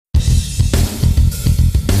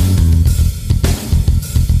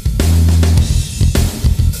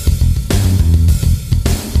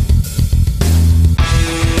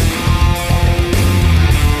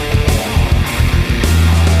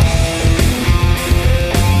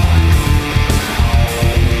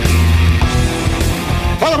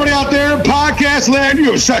everybody out there in podcast land.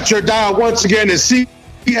 You have shut your dial once again to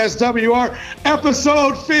CSWR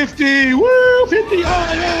episode 50. Woo, 50. Oh,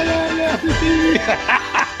 yeah,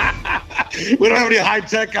 50. We don't have any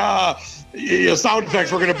high-tech sound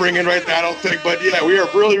effects we're going to bring in right now, I don't think. But, yeah, we are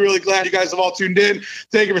really, really glad you guys have all tuned in.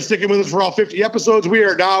 Thank you for sticking with us for all 50 episodes. We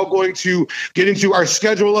are now going to get into our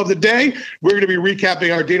schedule of the day. We're going to be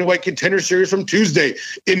recapping our Dana White Contender Series from Tuesday.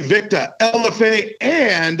 Invicta, LFA,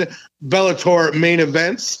 and Bellator main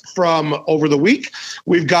events from over the week.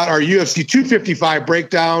 We've got our UFC 255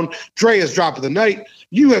 breakdown, Dre's drop of the night,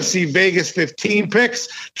 UFC Vegas 15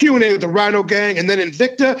 picks, Q&A with the Rhino Gang, and then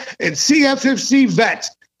Invicta and CFFC vet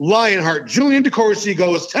Lionheart Julian DeCourcy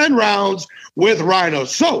goes 10 rounds with Rhino.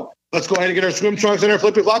 So let's go ahead and get our swim trunks and our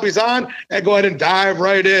flippy floppies on and go ahead and dive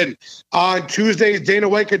right in. On Tuesday's Dana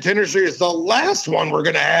White Contender Series, the last one we're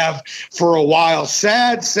going to have for a while.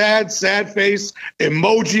 Sad face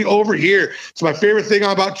emoji over here. It's my favorite thing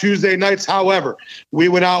about Tuesday nights. However, we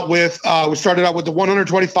went out with, we started out with the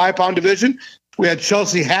 125-pound division. We had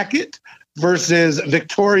Chelsea Hackett versus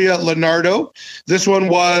Victoria Leonardo. This one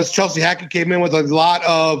was Chelsea Hackett came in with a lot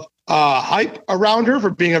of hype around her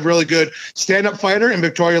for being a really good stand-up fighter, and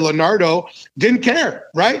Victoria Leonardo didn't care,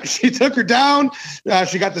 right? She took her down.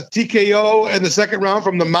 She got the TKO in the second round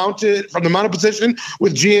from the mounted position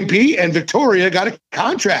with GMP, and Victoria got a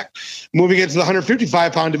contract. Moving into the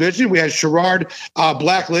 155-pound division, we had Sherrard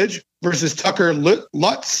Blackledge versus Tucker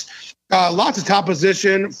Lutz. Lots of top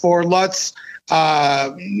position for Lutz.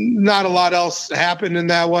 Not a lot else happened in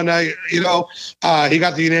that one. He got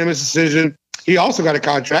the unanimous decision. He also got a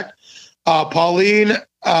contract. Pauline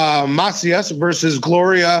Macias versus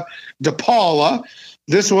Gloria DePaula.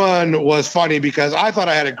 This one was funny because I thought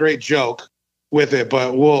I had a great joke with it,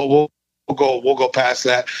 but we'll go past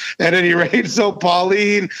that. At any rate, so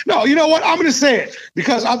Pauline. No, you know what? I'm going to say it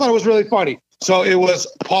because I thought it was really funny. So it was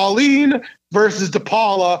Pauline versus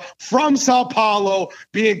DePaula from Sao Paulo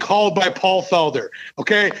being called by Paul Felder.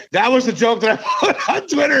 Okay, that was the joke that I put on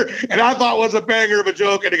Twitter, and I thought was a banger of a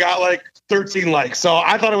joke, and it got like 13 likes. So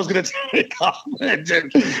I thought it was going to take off.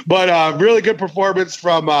 But really good performance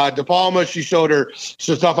from DePalma. She showed her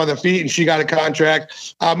stuff on the feet, and she got a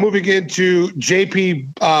contract. Moving into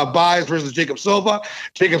JP Buys versus Jacob Silva.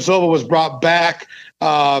 Jacob Silva was brought back.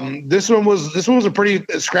 This one was a pretty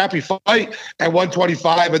scrappy fight at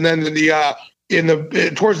 125, and then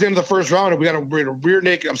towards the end of the first round, we got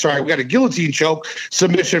a guillotine choke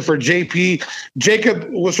submission for JP. Jacob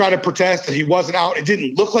was trying to protest that he wasn't out. It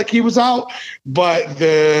didn't look like he was out, but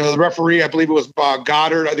the referee, I believe it was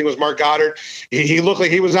Goddard. I think it was Mark Goddard. He looked like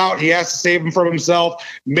he was out. He has to save him from himself.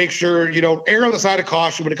 Make sure, err on the side of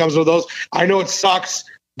caution when it comes to those. I know it sucks,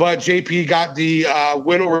 but JP got the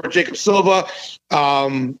win over Jacob Silva.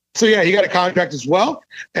 So, yeah, he got a contract as well.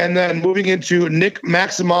 And then moving into Nick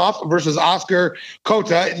Maximoff versus Oscar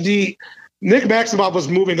Cota. Nick Maximoff was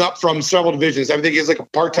moving up from several divisions. I think he's like a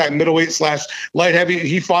part-time middleweight / light heavy.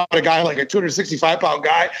 He fought a guy like a 265-pound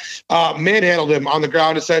guy, manhandled him on the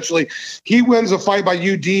ground, essentially. He wins a fight by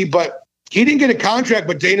UD, but he didn't get a contract.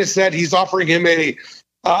 But Dana said he's offering him a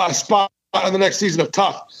spot on the next season of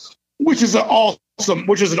Tough, which is an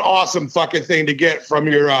awesome fucking thing to get from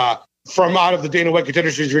your from out of the Dana White Contender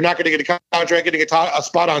Series. You're not going to get a contract, getting a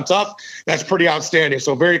spot on Tough. That's pretty outstanding.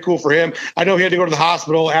 So very cool for him. I know he had to go to the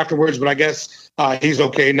hospital afterwards, but I guess he's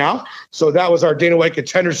okay now. So that was our Dana White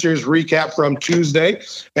Contender Series recap from Tuesday.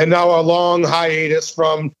 And now a long hiatus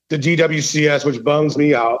from the DWCS, which bums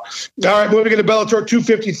me out. All right, moving into Bellator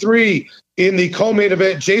 253. In the co-main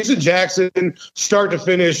event, Jason Jackson, start to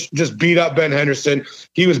finish, just beat up Ben Henderson.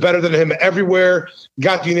 He was better than him everywhere.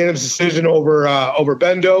 Got the unanimous decision over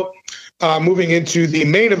Bendo. Moving into the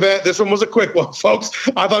main event, this one was a quick one, folks.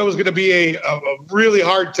 I thought it was going to be a really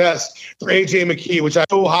hard test for AJ McKee, which I'm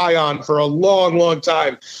so high on for a long, long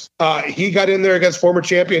time. He got in there against former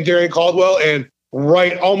champion Darrion Caldwell, and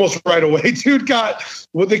almost right away, dude got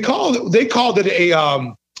what they called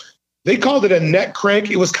it a neck crank.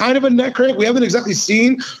 It was kind of a neck crank. We haven't exactly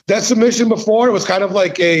seen that submission before. It was kind of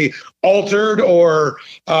like a altered or,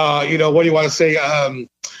 what do you want to say,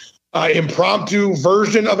 impromptu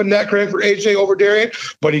version of a neck crank for AJ over Darrion,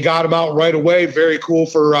 but he got him out right away. Very cool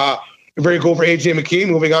for AJ McKee.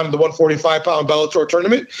 Moving on to the 145-pound Bellator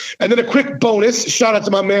tournament. And then a quick bonus. Shout out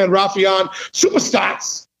to my man, Rafion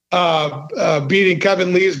Superstats, beating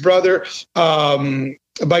Kevin Lee's brother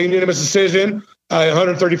by unanimous decision.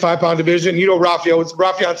 135-pound division.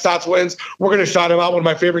 Rafion Stotts wins. We're going to shout him out. One of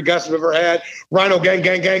my favorite guests I've ever had. Rhino gang,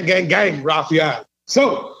 Rafion.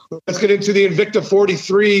 So let's get into the Invicta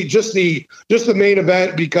 43, just the main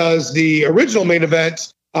event, because the original main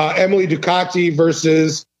event, Emily Ducati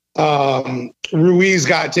versus Ruiz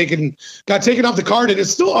got taken off the card, and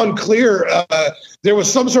it's still unclear. There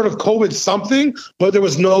was some sort of COVID something, but there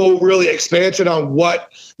was no really expansion on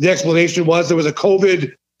what the explanation was. There was a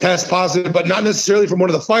COVID test positive, but not necessarily from one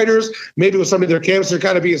of the fighters. Maybe it was somebody in their camps. They're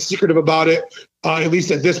kind of being secretive about it, at least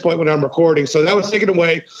at this point when I'm recording. So that was taken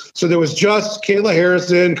away. So there was just Kayla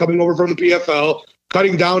Harrison coming over from the PFL,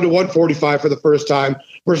 cutting down to 145 for the first time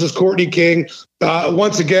versus Courtney King.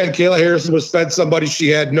 Once again, Kayla Harrison was fed somebody she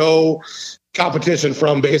had no competition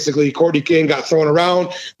from. Basically, Courtney King got thrown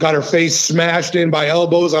around, got her face smashed in by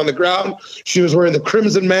elbows on the ground. She was wearing the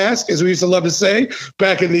crimson mask, as we used to love to say,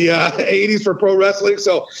 back in the 80s for pro wrestling.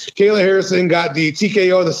 So Kayla Harrison got the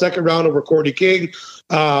TKO in the second round over Courtney King.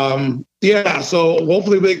 So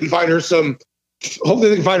hopefully they can find her some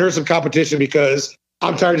competition, because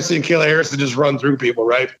I'm tired of seeing Kayla Harrison just run through people,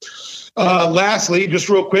 right? Lastly, just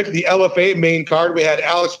real quick, the LFA main card, we had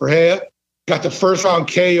Alex Pereira got the first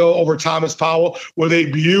round KO over Thomas Powell with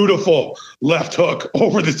a beautiful left hook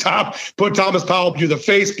over the top, put Thomas Powell through the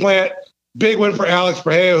face plant. Big win for Alex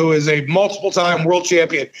Pereira, who is a multiple-time world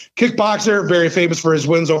champion kickboxer, very famous for his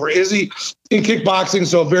wins over Izzy in kickboxing.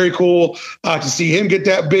 So very cool to see him get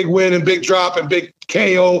that big win and big drop and big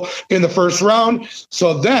KO in the first round.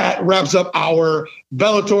 So that wraps up our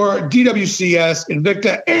Bellator, DWCS,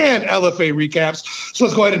 Invicta, and LFA recaps. So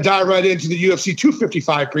let's go ahead and dive right into the UFC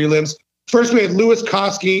 255 prelims. First, we had Louis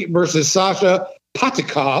Koski versus Sasha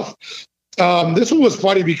Patikov. This one was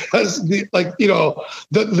funny because the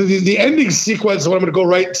ending sequence, what I'm going to go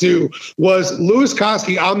right to, was Louis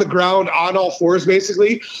Koski on the ground on all fours,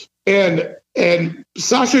 basically, and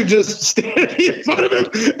Sasha just standing in front of him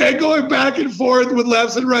and going back and forth with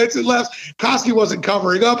lefts and rights and lefts. Koski wasn't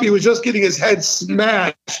covering up; he was just getting his head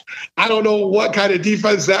smashed. I don't know what kind of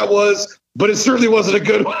defense that was, but it certainly wasn't a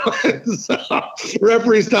good one. So,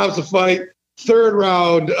 referee stops the fight. Third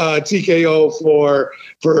round TKO for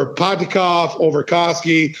Patikov over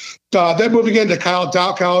Koski. Then moving into Kyle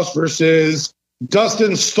Daukaus versus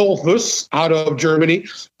Dustin Stoltzfus out of Germany.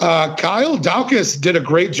 Kyle Daukaus did a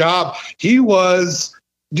great job. He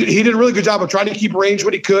did a really good job of trying to keep range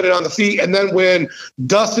when he could and on the feet. And then when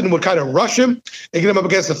Dustin would kind of rush him and get him up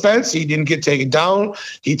against the fence, he didn't get taken down.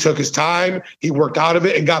 He took his time. He worked out of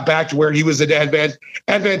it and got back to where he was in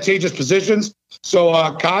advantageous positions.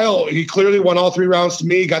 So Kyle, he clearly won all three rounds to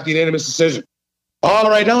me, got the unanimous decision. All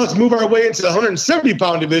right, now let's move our way into the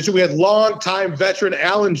 170-pound division. We had longtime veteran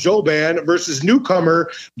Alan Jouban versus newcomer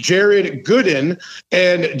Jared Gooden.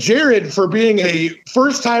 And Jared, for being a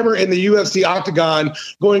first-timer in the UFC octagon,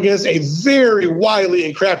 going against a very wily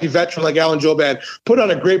and crafty veteran like Alan Jouban, put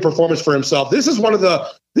on a great performance for himself. This is one of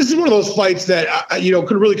those fights that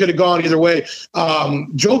could have gone either way.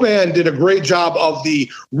 Jouban did a great job of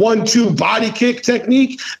the 1-2 body kick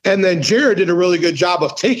technique, and then Jared did a really good job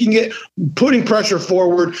of taking it, putting pressure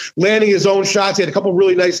forward, landing his own shots. He had a couple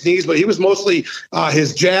really nice knees, but he was mostly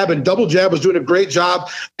his jab and double jab was doing a great job.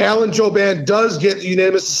 Alan Jouban does get the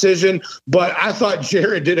unanimous decision, but I thought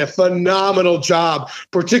Jared did a phenomenal job,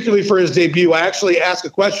 particularly for his debut. I actually asked a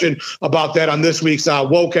question about that on this week's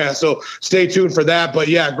WOCAST, so stay tuned for that. But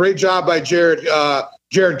yeah, great job by Jared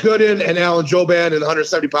Gooden and Alan Jouban in the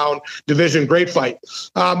 170-pound division. Great fight.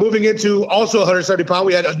 Moving into also 170-pound,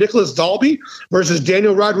 we had Nicholas Dalby versus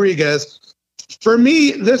Daniel Rodriguez. For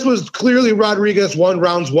me, this was clearly Rodriguez won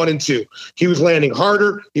rounds 1 and 2. He was landing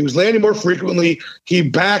harder. He was landing more frequently. He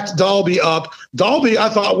backed Dalby up. Dalby, I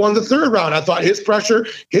thought, won the third round. I thought his pressure,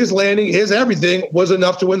 his landing, his everything was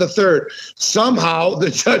enough to win the third. Somehow, the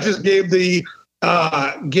judges gave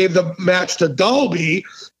the match to Dalby,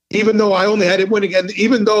 even though I only had him win again,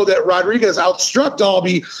 even though that Rodriguez outstruck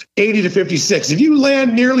Dalby 80-56. If you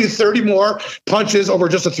land nearly 30 more punches over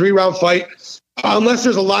just a 3-round fight, unless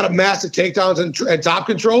there's a lot of massive takedowns and top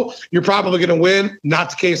control, you're probably going to win. Not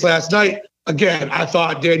the case last night. Again, I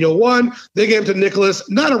thought Daniel won. They gave it to Nicholas.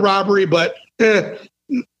 Not a robbery, but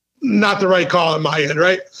not the right call on my end,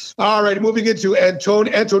 right? All right, moving into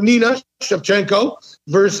Antonina Shevchenko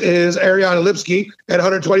versus Ariane Lipski at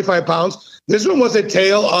 125 pounds. This one was a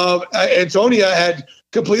tale of Antonia had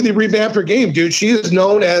completely revamped her game, dude. She is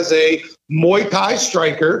known as a Muay Thai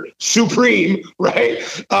striker, supreme, right?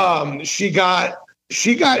 She got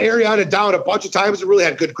Ariana down a bunch of times and really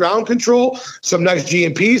had good ground control, some nice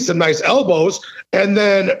GMPs, some nice elbows. And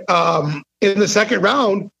then in the second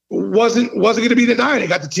round, wasn't going to be denied. He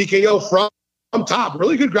got the TKO from top.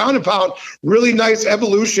 Really good ground and pound. Really nice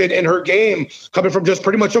evolution in her game, coming from just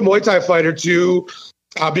pretty much a Muay Thai fighter to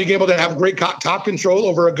being able to have great top control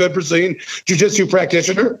over a good Brazilian jiu-jitsu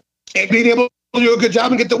practitioner and being able do a good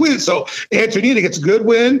job and get the win. So Antonina gets a good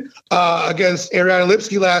win against Ariana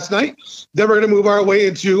Lipski last night. Then we're going to move our way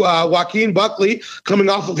into Joaquin Buckley coming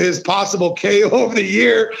off of his possible KO over the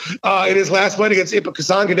year in his last fight against Ipa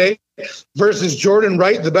Kasangade versus Jordan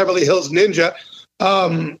Wright, the Beverly Hills Ninja.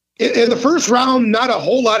 In the first round, not a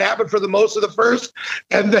whole lot happened for the most of the first.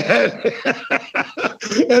 And then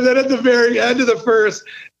and then at the very end of the first,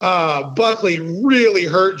 Buckley really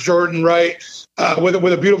hurt Jordan Wright with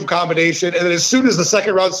a beautiful combination. And then as soon as the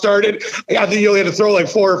second round started, I think he only had to throw like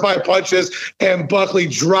 4 or 5 punches, and Buckley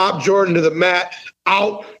dropped Jordan to the mat.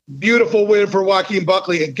 Out. Beautiful win for Joaquin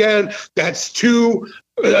Buckley. Again, that's 2,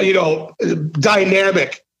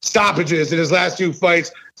 dynamic stoppages in his last 2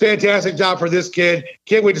 fights. Fantastic job for this kid.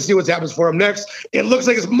 Can't wait to see what happens for him next. It looks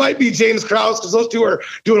like it might be James Krause because those 2 are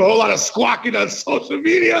doing a whole lot of squawking on social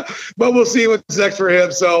media, but we'll see what's next for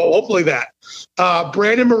him. So hopefully that.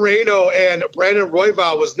 Brandon Moreno and Brandon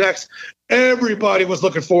Royval was next. Everybody was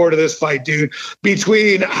looking forward to this fight, dude.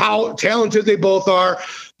 Between how talented they both are,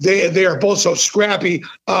 they are both so scrappy.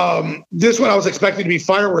 This one I was expecting to be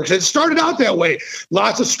fireworks. It started out that way.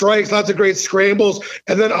 Lots of strikes, lots of great scrambles.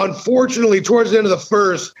 And then unfortunately, towards the end of the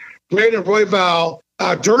first, Brandon Royval,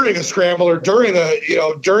 during a scramble or during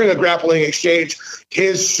a grappling exchange,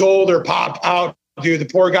 his shoulder popped out. Dude, the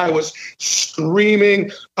poor guy was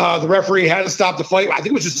screaming. The referee had to stop the fight. I think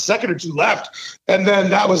it was just a second or 2 left. And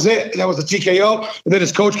then that was it. That was the TKO. And then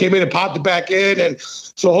his coach came in and popped it back in. And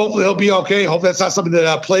so hopefully he'll be okay. Hopefully that's not something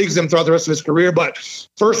that plagues him throughout the rest of his career. But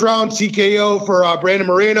first round TKO for Brandon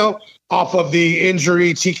Moreno off of the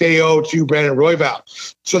injury TKO to Brandon Royval.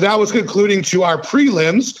 So that was concluding to our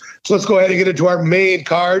prelims. So let's go ahead and get into our main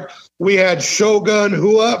card. We had Shogun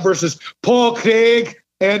Rua versus Paul Craig.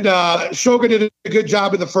 And Shogun did a good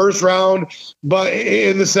job in the first round, but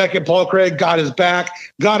in the second, Paul Craig got his back,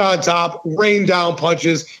 got on top, rained down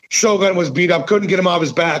punches. Shogun was beat up, couldn't get him off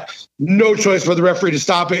his back. No choice for the referee to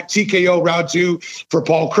stop it. TKO round 2 for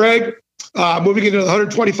Paul Craig. Moving into the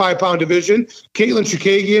 125-pound division, Caitlin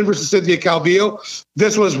Chukagian versus Cynthia Calvillo.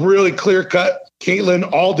 This was really clear-cut.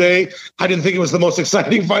 Caitlin all day. I didn't think it was the most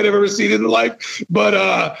exciting fight I've ever seen in life, but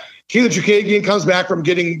Caitlin Chukagian comes back from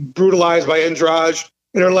getting brutalized by Andrade.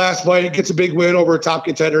 In her last fight, gets a big win over a top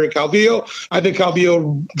contender in Calvillo. I think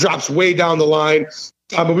Calvillo drops way down the line.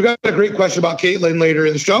 But we got a great question about Caitlin later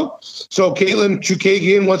in the show. So Caitlin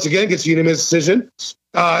Chukagian, once again, gets a unanimous decision.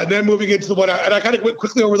 And then moving into the one, and I kind of went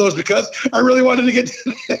quickly over those because I really wanted to get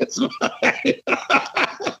to this.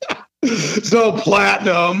 So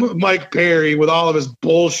Platinum, Mike Perry, with all of his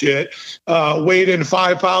bullshit, weighed in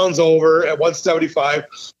 5 pounds over at 175.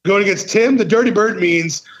 Going against Tim, the Dirty Bird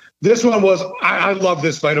Means. This one was, I love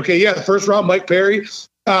this fight. Okay, yeah, the first round, Mike Perry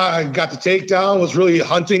got the takedown, was really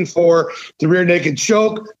hunting for the rear naked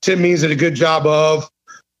choke. Tim Means did a good job of,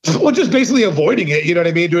 well, just basically avoiding it, you know what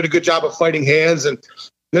I mean? Doing a good job of fighting hands. And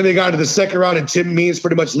then they got into the second round, and Tim Means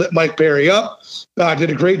pretty much lit Mike Perry up.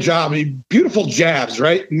 Did a great job. Beautiful jabs,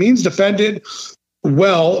 right? Means defended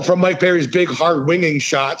well from Mike Perry's big, hard winging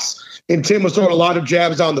shots. And Tim was throwing a lot of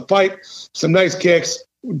jabs down the pipe, some nice kicks.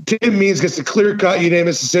 Tim Means gets a clear-cut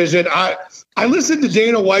unanimous decision. I listened to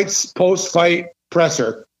Dana White's post-fight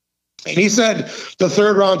presser, and he said the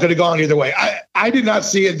third round could have gone either way. I did not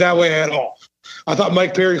see it that way at all. I thought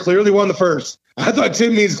Mike Perry clearly won the first. I thought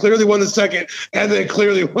Tim Means clearly won the second, and then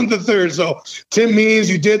clearly won the third. So, Tim Means,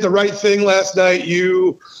 you did the right thing last night.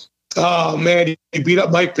 You beat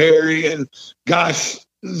up Mike Perry, and gosh,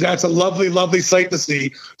 that's a lovely, lovely sight to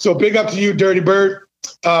see. So, big up to you, Dirty Bird.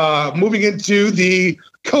 Moving into the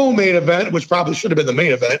co-main event, which probably should have been the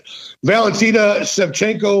main event, Valentina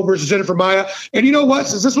Shevchenko versus Jennifer Maia. And you know what?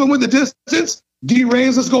 Since this one went the distance,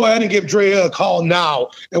 D-Reigns, let's go ahead and give Drea a call now,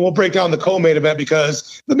 and we'll break down the co-main event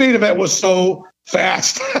because the main event was so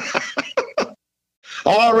fast.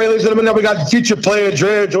 All right, ladies and gentlemen, now we got future player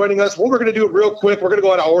Drea joining us. What we're going to do real quick, we're going to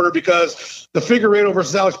go out of order because the Figueiredo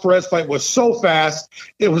versus Alex Perez fight was so fast.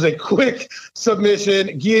 It was a quick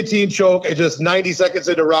submission, guillotine choke at just 90 seconds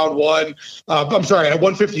into round 1. I'm sorry, at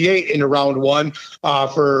 158 into round 1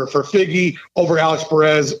 for Figgy over Alex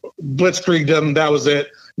Perez. Blitzkrieged him. That was it.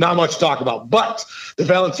 Not much to talk about. But the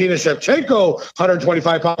Valentina Shevchenko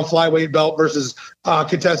 125-pound flyweight belt versus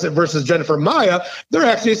contestant versus Jennifer Maia, there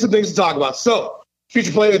actually is some things to talk about. So,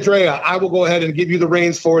 future player Drea, I will go ahead and give you the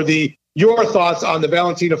reins for your thoughts on the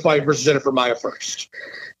Valentina fight versus Jennifer Maia first.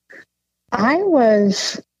 I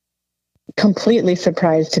was completely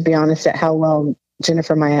surprised, to be honest, at how well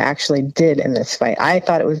Jennifer Maia actually did in this fight. I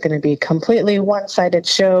thought it was going to be a completely one-sided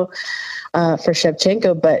show for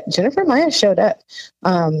Shevchenko, but Jennifer Maia showed up.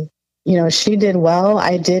 She did well.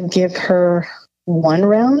 I did give her one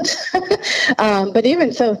round. But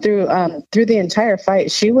even so, through the entire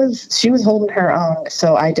fight, she was holding her own.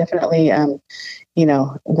 So I definitely,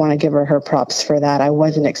 want to give her props for that. I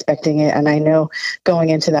wasn't expecting it. And I know going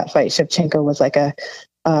into that fight, Shevchenko was like a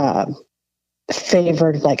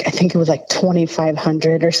favored, like, I think it was like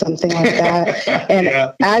 2,500 or something like that. And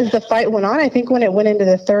as the fight went on, I think when it went into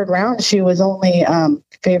the third round, she was only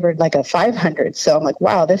favored like a 500. So I'm like,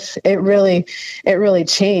 wow, it really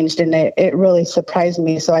changed, and it really surprised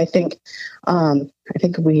me. So I think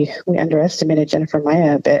we underestimated Jennifer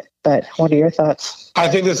Maia a bit. But what are your thoughts? I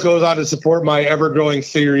think this goes on to support my ever-growing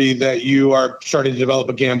theory that you are starting to develop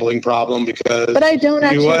a gambling problem because... But I don't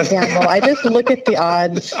actually gamble. I just look at the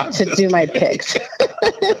odds to do my picks.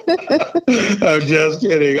 I'm just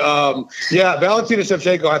kidding. Valentina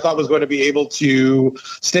Shevchenko, I thought was going to be able to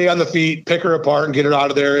stay on the feet, pick her apart, and get her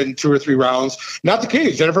out of there in 2 or 3 rounds. Not the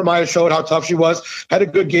case. Jennifer Maia showed how tough she was, had a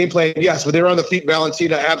good game plan. Yes, when they were on the feet,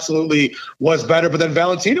 Valentina absolutely was better. But then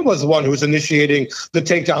Valentina was the one who was initiating the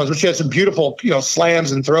takedowns, which she had some beautiful,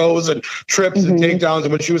 slams and throws and trips and takedowns.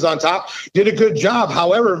 And when she was on top, did a good job.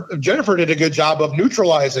 However, Jennifer did a good job of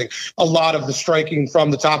neutralizing a lot of the striking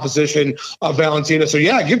from the top position of Valentina. So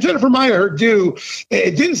yeah, give Jennifer Maia her due.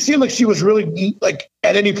 It didn't seem like she was really like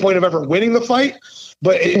at any point of ever winning the fight,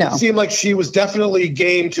 but it seemed like she was definitely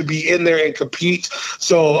game to be in there and compete.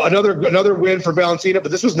 So another win for Valentina, but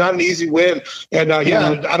this was not an easy win. And I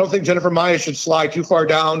don't think Jennifer Maia should slide too far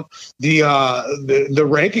down the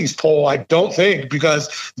rankings poll. I don't think,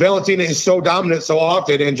 because Valentina is so dominant so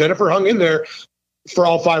often, and Jennifer hung in there for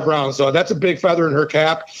all 5 rounds. So that's a big feather in her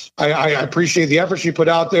cap. I appreciate the effort she put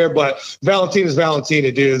out there, but Valentina's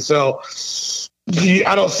Valentina, dude. So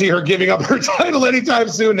I don't see her giving up her title anytime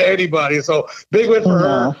soon to anybody. So big win for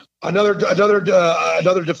her. Another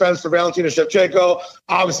defense for Valentina Shevchenko.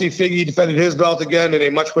 Obviously, Figgy defended his belt again in a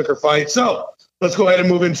much quicker fight. So let's go ahead and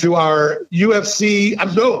move into our UFC.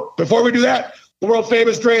 Before we do that, the world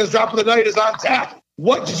famous Drea's Drop of the Night is on tap.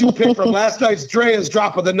 What did you pick from last night's Drea's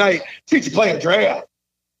Drop of the Night? Feature player Drea.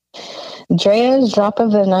 Drea's Drop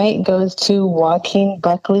of the Night goes to Joaquin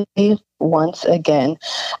Buckley once again.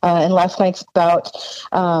 In last night's bout,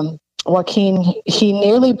 Joaquin, he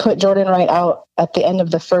nearly put Jordan Wright out at the end of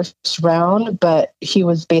the first round, but he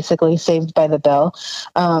was basically saved by the bell.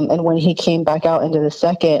 And when he came back out into the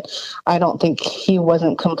second, I don't think he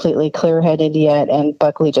wasn't completely clear-headed yet, and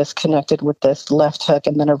Buckley just connected with this left hook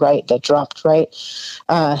and then a right that dropped right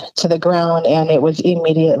to the ground, and it was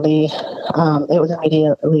immediately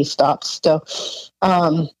stopped. So,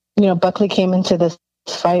 Buckley came into this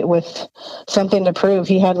fight with something to prove.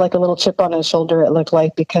 He had like a little chip on his shoulder, it looked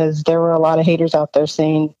like, because there were a lot of haters out there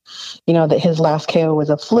saying, that his last KO was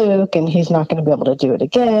a fluke and he's not going to be able to do it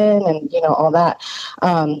again, and all that.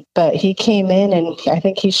 But he came in and I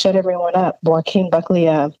think he shut everyone up. Joaquin Buckley,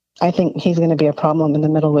 I think he's going to be a problem in the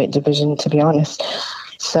middleweight division, to be honest.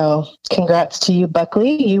 So congrats to you,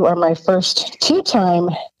 Buckley. You are my first 2-time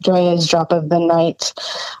Drea's Drop of the Night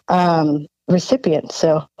recipient.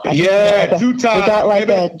 So 2 times. We got like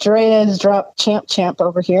a Drea's Drop champ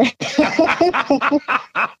over here.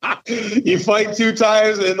 You fight 2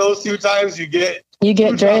 times, and those 2 times you get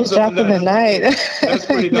Drea's Drop of the Night. That's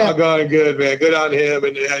pretty doggone good, man. Good on him.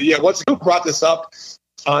 And once you brought this up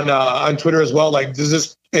on Twitter as well, like, is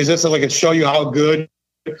this like it show you how good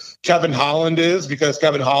Kevin Holland is, because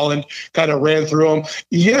Kevin Holland kind of ran through him?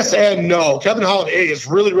 Yes and no. Kevin Holland is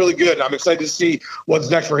really, really good. I'm excited to see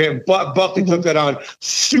what's next for him. But Buckley took that on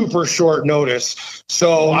super short notice.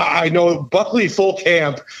 So I know Buckley full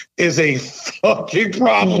camp is a fucking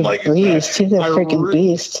problem. He's a freaking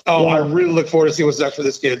beast. Oh, yeah. I really look forward to see what's next for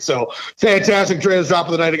this kid. So fantastic. Drea's Drop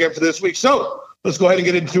of the Night again for this week. So let's go ahead and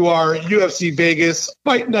get into our UFC Vegas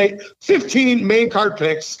Fight Night 15 main card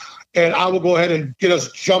picks. And I will go ahead and get us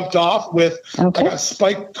jumped off with I got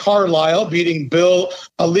Spike Carlyle beating Bill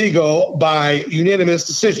Aligo by unanimous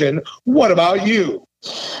decision. What about you?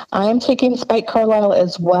 I'm taking Spike Carlyle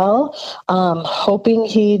as well, hoping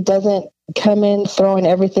he doesn't come in throwing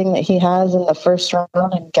everything that he has in the first round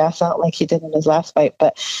and gas out like he did in his last fight.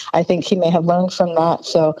 But I think he may have learned from that.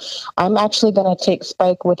 So I'm actually going to take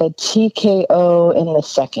Spike with a TKO in the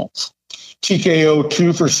second. TKO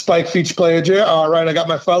 2 for Spike, feature player J. All right, I got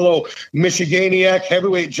my fellow Michiganiac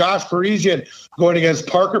heavyweight Josh Parisian going against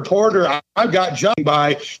Parker Porter. I've got John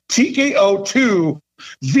by TKO 2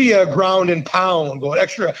 via ground and pound. Going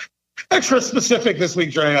extra specific this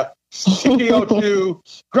week, Drea. TKO 2,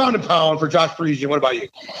 ground and pound for Josh Parisian. What about you?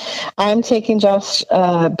 I'm taking Josh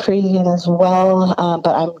Parisian as well,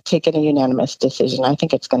 but I'm taking a unanimous decision. I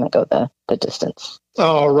think it's going to go the distance.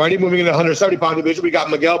 All righty, moving into the 170-pound division, we got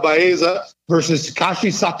Miguel Baeza versus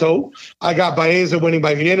Takashi Sato. I got Baeza winning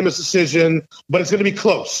by unanimous decision, but it's going to be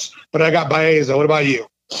close. But I got Baeza. What about you?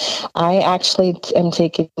 I actually am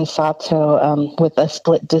taking Sato with a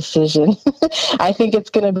split decision. I think it's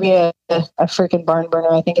going to be a freaking barn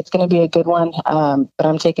burner. I think it's going to be a good one, but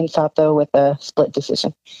I'm taking Sato with a split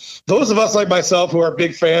decision. Those of us like myself who are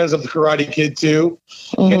big fans of the Karate Kid 2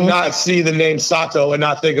 cannot see the name Sato and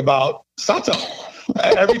not think about Sato.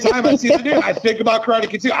 Every time I see the name, I think about Karate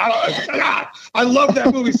Kid 2. I love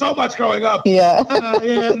that movie so much growing up. Yeah. I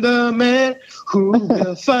am the man who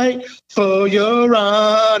will fight for your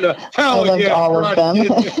honor. Hell I loved all of them.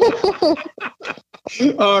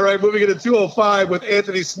 All right, moving into 205 with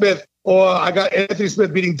Anthony Smith. I got Anthony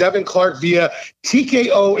Smith beating Devin Clark via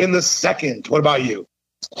TKO in the second. What about you?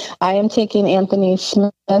 I am taking Anthony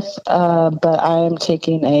Smith, but I am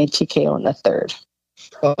taking a TKO in the third.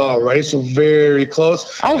 All right, so very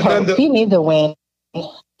close. I hope he needs a win.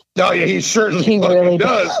 Oh, yeah, he certainly really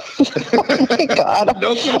does. Oh, my God.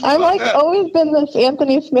 I'm always been this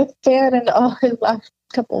Anthony Smith fan, and his last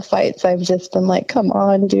couple fights, I've just been like, come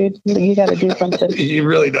on, dude, you got to do something. He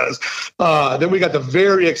really does. Then we got the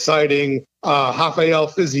very exciting Rafael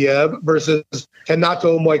Fiziev versus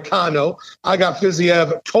Renato Moicano. I got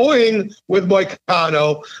Fiziev toying with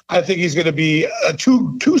Moicano. I think he's going to be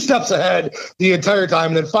two steps ahead the entire time,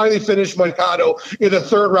 and then finally finish Moicano in the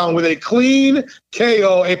third round with a clean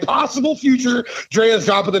KO, a possible future Drea's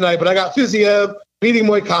drop of the night. But I got Fiziev beating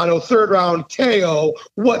Moicano, third round KO.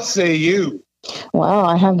 What say you? Wow,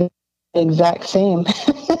 I have the exact same.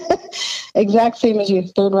 Exact same as you,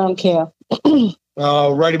 third round KO.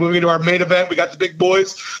 All righty, moving into our main event, we got the big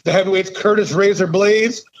boys, the heavyweights, Curtis Razor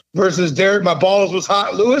Blades versus Derek My Balls Was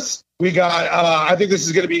Hot Lewis. We got, I think this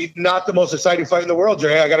is going to be not the most exciting fight in the world,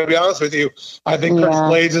 Dre. I got to be honest with you. I think Curtis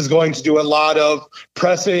Blades is going to do a lot of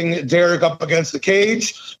pressing Derek up against the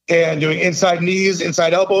cage and doing inside knees,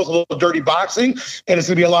 inside elbows, a little dirty boxing, and it's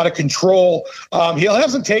going to be a lot of control. He'll have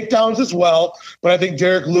some takedowns as well, but I think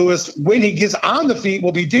Derek Lewis, when he gets on the feet,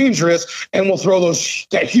 will be dangerous and will throw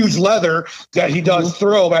that huge leather that he does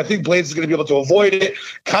throw. But I think Blades is going to be able to avoid it,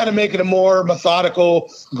 kind of make it a more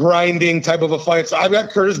methodical, grinding type of a fight. So I've got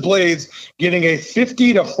Curtis Blades getting a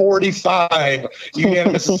 50-45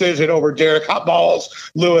 unanimous decision over Derek Hot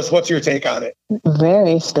Balls Lewis. What's your take on it?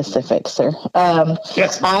 Very specific, sir.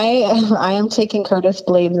 Yes. I am taking Curtis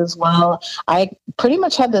Blades as well. I pretty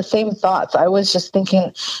much had the same thoughts. I was just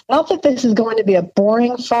thinking, not that this is going to be a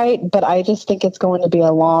boring fight, but I just think it's going to be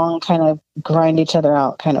a long kind of grind each other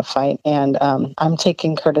out kind of fight. And I'm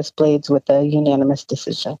taking Curtis Blades with a unanimous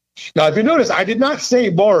decision. Now, if you notice, I did not say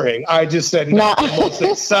boring. I just said not the most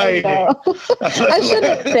exciting. I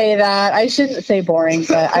shouldn't say that. I shouldn't say boring,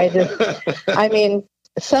 but I mean,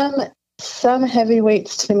 some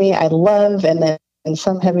heavyweights to me I love, and then in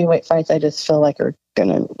some heavyweight fights I just feel like are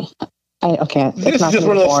gonna. It's not going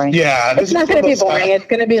to be boring. It's not going to be boring. It's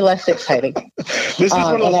going to be less exciting. This is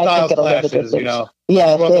one of those style clashes, you know.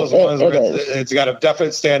 Yeah, it's got a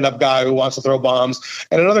definite stand-up guy who wants to throw bombs,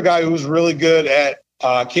 and another guy who's really good at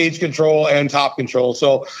cage control and top control.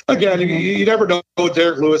 So again, you never know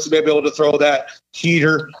Derek Lewis may be able to throw that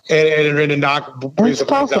heater and knock it's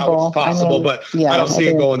possible. It's possible, but I don't see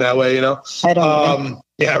it going that way, you know. I don't.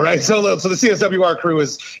 Yeah, right. So the CSWR crew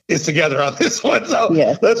is together on this one. So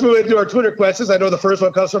let's move into our Twitter questions. I know the first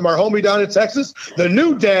one comes from our homie down in Texas, the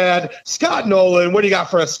new dad, Scott Nolan. What do you got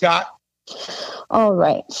for us, Scott? All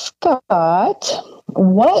right, Scott.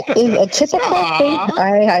 What is a typical thing?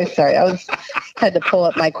 I'm sorry. Had to pull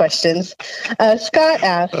up my questions. Scott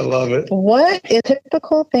asked, I love it. What is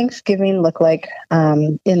typical Thanksgiving look like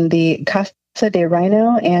in the Casa de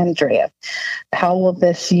Rhino and Drea? How will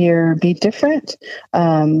this year be different?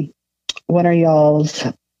 What are y'all's?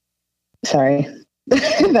 Sorry,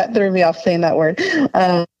 that threw me off saying that word.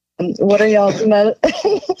 What are y'all's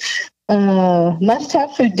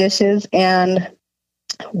must-have food dishes, and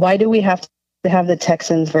why do we have to have the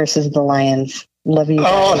Texans versus the Lions? Love you guys.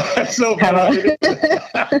 Oh, that's so funny.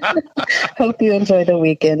 Hope you enjoy the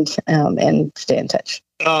weekend and stay in touch.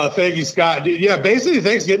 Thank you, Scott. Yeah, basically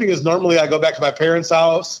Thanksgiving is normally I go back to my parents'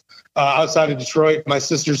 house outside of Detroit. My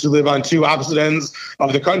sisters who live on two opposite ends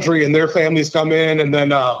of the country, and their families come in, and then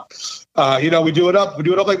we do it up. We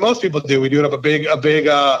do it up like most people do. We do it up a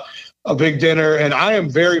big dinner, and I am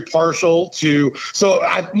very partial to.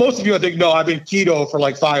 Most of you I think know I've been keto for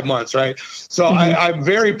like 5 months, right? So I'm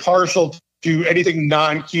very partial to anything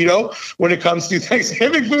non-keto when it comes to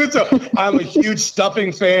Thanksgiving food. So I'm a huge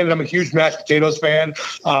stuffing fan and I'm a huge mashed potatoes fan.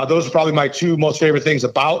 Those are probably my two most favorite things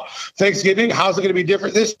about Thanksgiving. How's it going to be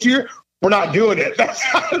different this year? We're not doing it. That's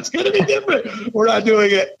how it's going to be different. We're not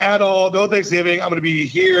doing it at all. No Thanksgiving. I'm going to be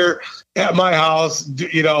here at my house,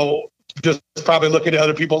 just probably looking at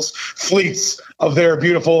other people's fleets of their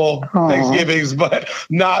beautiful Thanksgivings, but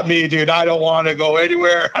not me, dude. I don't want to go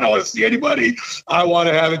anywhere. I don't want to see anybody. I want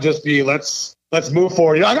to have it just be, let's move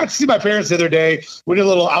forward. I got to see my parents the other day. We did a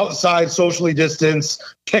little outside socially distanced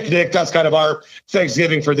picnic. That's kind of our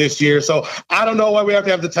Thanksgiving for this year. So I don't know why we have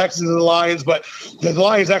to have the Texans and the Lions, but the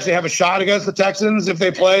Lions actually have a shot against the Texans if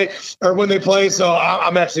they play or when they play. So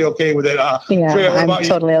I'm actually okay with it. Freya, I'm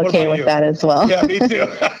totally okay with that as well. Yeah, me too.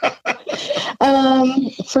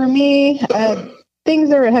 For me, things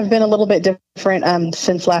have been a little bit different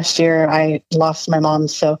since last year. I lost my mom,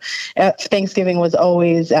 so Thanksgiving was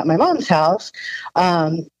always at my mom's house.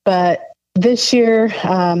 But this year,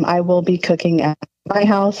 I will be cooking at my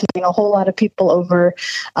house, having a whole lot of people over.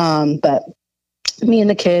 But me and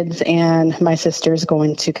the kids and my sister's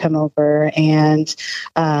going to come over, and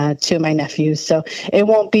two of my nephews. So it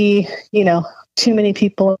won't be, too many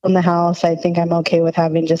people in the house. I think I'm okay with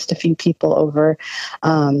having just a few people over,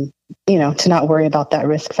 to not worry about that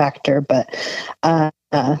risk factor. But and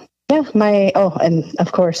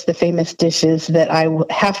of course the famous dishes that I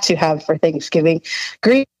have to have for Thanksgiving.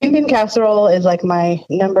 Green bean casserole is like my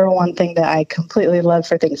number one thing that I completely love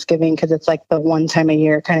for Thanksgiving, because it's like the one time a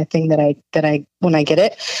year kind of thing that I when I get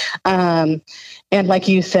it. And like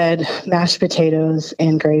you said, mashed potatoes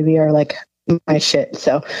and gravy are like my shit.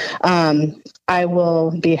 So I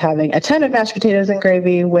will be having a ton of mashed potatoes and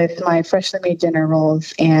gravy with my freshly made dinner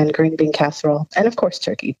rolls and green bean casserole, and of course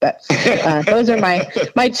turkey. But those are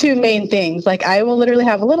my two main things. Like I will literally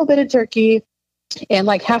have a little bit of turkey, and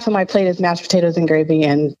like half of my plate is mashed potatoes and gravy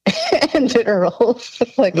and dinner rolls.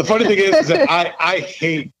 Like the funny thing is that I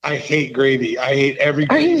hate gravy. I hate every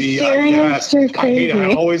gravy. Are you serious? You're I hate crazy. it.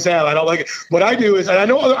 I always have. I don't like it. What I do is, and I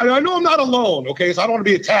know I'm not alone. Okay, so I don't want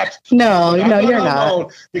to be attacked. No, you're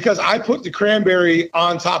not. Because I put the cranberry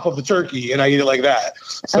on top of the turkey and I eat it like that.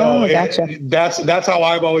 So gotcha. That's how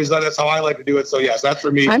I've always done it. That's how I like to do it. So yes, that's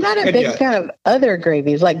for me. I'm not a big fan of other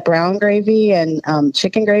gravies like brown gravy and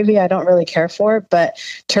chicken gravy. I don't really care for, but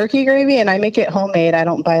turkey gravy, and I make it homemade. I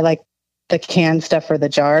don't buy like the canned stuff or the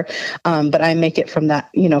jar, but I make it from that,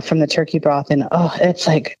 from the turkey broth, and it's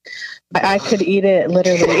like I could eat it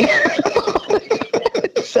literally.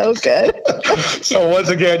 It's so good. So once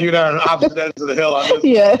again, you're on opposite ends of the hill on this.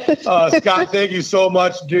 Yeah. Scott, thank you so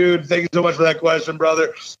much, dude. Thank you so much for that question,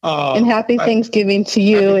 brother. And happy Thanksgiving to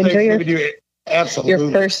you. Enjoy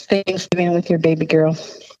your first Thanksgiving with your baby girl.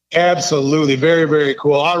 Absolutely. Very, very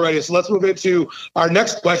cool. All righty. So let's move into our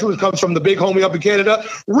next question, which comes from the big homie up in Canada,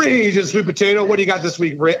 Rage and Sweet Potato. What do you got this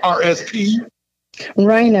week, RSP?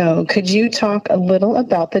 Rhino, could you talk a little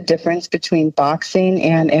about the difference between boxing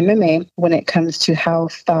and MMA when it comes to how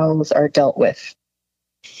fouls are dealt with?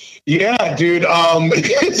 Yeah, dude.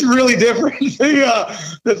 It's really different.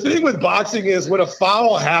 The thing with boxing is when a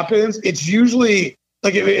foul happens, it's usually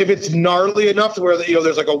like if it's gnarly enough to where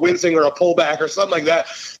there's like a wincing or a pullback or something like that,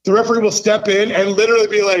 the referee will step in and literally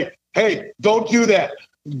be like, "Hey, don't do that.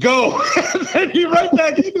 Go." And then you right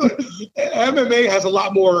back into it. MMA has a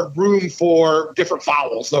lot more room for different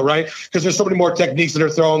fouls, though, right? Because there's so many more techniques that are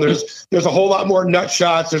thrown. There's a whole lot more nut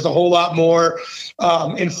shots. There's a whole lot more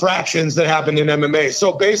infractions that happen in MMA.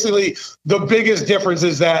 So basically, the biggest difference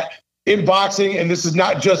is that in boxing, and this is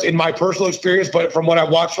not just in my personal experience, but from what I've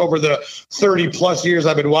watched over the 30 plus years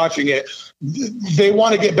I've been watching it, they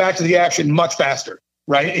want to get back to the action much faster,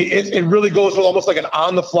 right? It really goes with almost like an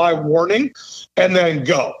on-the-fly warning and then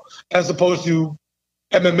go, as opposed to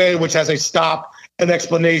MMA, which has a stop, an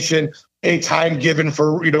explanation, a time given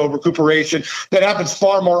for recuperation. That happens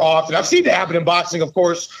far more often. I've seen it happen in boxing, of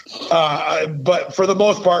course, but for the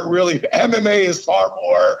most part, really, MMA is far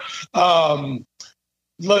more.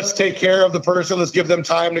 Let's take care of the person. Let's give them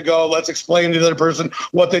time to go. Let's explain to the other person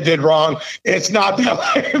what they did wrong. It's not that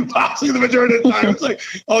way in boxing the majority of the time. It's like,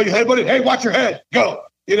 oh, you headbutted. Hey, watch your head. Go.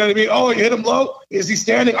 You know what I mean? Oh, you hit him low. Is he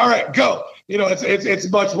standing? All right, go.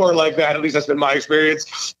 It's much more like that. At least that's been my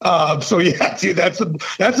experience. So yeah, dude, that's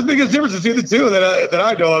the biggest difference between the two that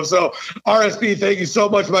I know of. So RSP, thank you so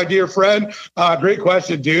much, my dear friend. Great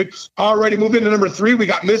question, dude. Alrighty, moving to number 3. We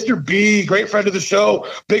got Mr. B, great friend of the show,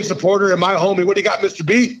 big supporter, and my homie. What do you got, Mr.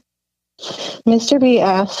 B? Mr. B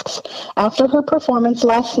asks, after her performance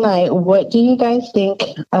last night, what do you guys think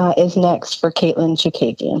is next for Katlyn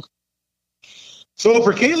Chookagian? So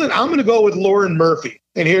for Caitlin, I'm going to go with Lauren Murphy,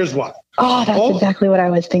 and here's why. Oh, that's exactly what I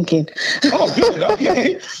was thinking. Oh, good.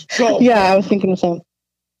 Okay. So yeah, I was thinking the same.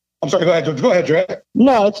 I'm sorry. Go ahead. Go ahead, Dre.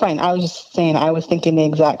 No, it's fine. I was just saying I was thinking the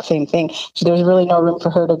exact same thing. So there's really no room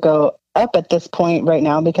for her to go up at this point right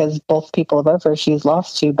now because both people above her she's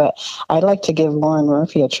lost to. But I'd like to give Lauren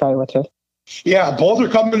Murphy a try with her. Yeah, both are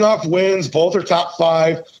coming off wins. Both are top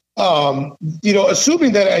 5.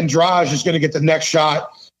 Assuming that Andrade is going to get the next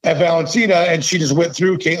shot at Valentina, and she just went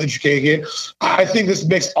through Caitlin Chookagian, I think this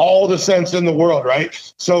makes all the sense in the world, right?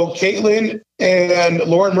 So Caitlin and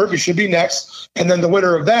Lauren Murphy should be next, and then the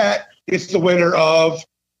winner of that is the winner of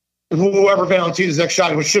whoever Valentina's next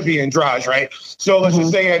shot, which should be Andrade, right? So let's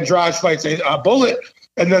just say Andrade fights a Bullet,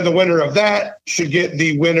 and then the winner of that should get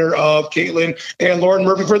the winner of Caitlin and Lauren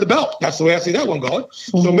Murphy for the belt. That's the way I see that one going.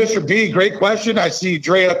 So, Mr. B, great question. I see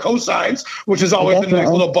Drea cosigns, which is always the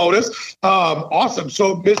next little bonus. Awesome.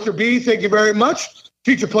 So, Mr. B, thank you very much.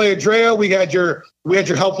 Feature player Drea, we had your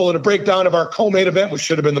helpful in a breakdown of our co-main event, which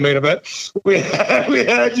should have been the main event. We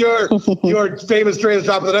had your famous Drea's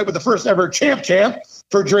Drop of the Night with the first ever champ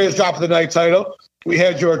for Drea's Drop of the Night title. We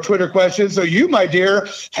had your Twitter questions. So you, my dear,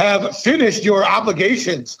 have finished your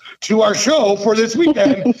obligations to our show for this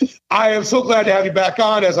weekend. I am so glad to have you back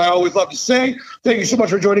on, as I always love to say. Thank you so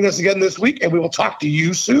much for joining us again this week, and we will talk to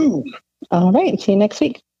you soon. All right. See you next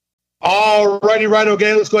week. All righty, Rhino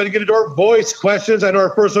Gang. Let's go ahead and get into our voice questions. I know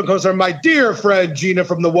our first one comes from my dear friend, Gina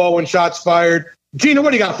from the Whoa and Shots Fired. Gina,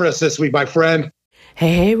 what do you got for us this week, my friend?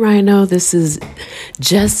 Hey, Rhino, this is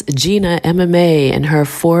just Gina MMA and her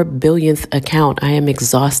 4 billionth account. I am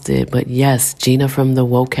exhausted, but yes, Gina from the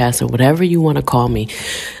Wocast or whatever you want to call me.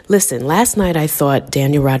 Listen, last night I thought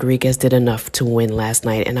Daniel Rodriguez did enough to win last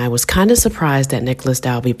night, and I was kind of surprised that Nicholas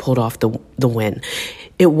Dalby pulled off the win.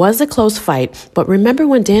 It was a close fight, but remember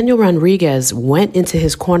when Daniel Rodriguez went into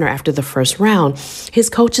his corner after the first round,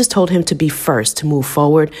 his coaches told him to be first, to move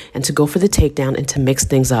forward and to go for the takedown and to mix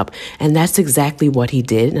things up. And that's exactly what he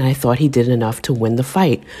did, and I thought he did enough to win the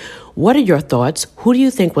fight. What are your thoughts? Who do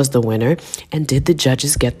you think was the winner? And did the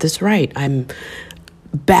judges get this right? I'm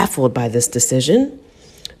baffled by this decision.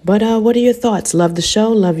 But what are your thoughts? Love the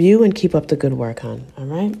show, love you, and keep up the good work, hon. All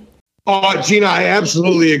right? Gina, I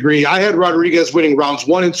absolutely agree. I had Rodriguez winning rounds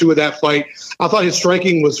 1 and 2 of that fight. I thought his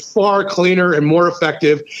striking was far cleaner and more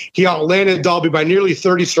effective. He outlanded Dalby by nearly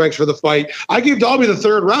 30 strikes for the fight. I gave Dalby the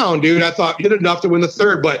 3rd round, dude. I thought he did enough to win the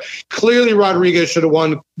 3rd, but clearly Rodriguez should have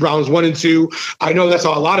won rounds 1 and 2. I know that's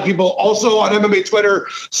how a lot of people also on MMA Twitter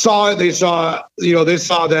saw it. They saw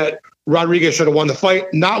that Rodriguez should have won the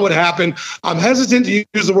fight. Not what happened. I'm hesitant to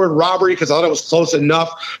use the word robbery because I thought it was close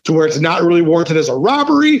enough to where it's not really warranted as a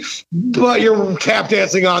robbery, but you're tap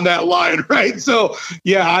dancing on that line, right? So,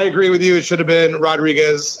 yeah, I agree with you. It should have been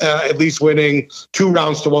Rodriguez at least winning 2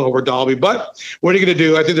 rounds to 1 over Dalby. But what are you going to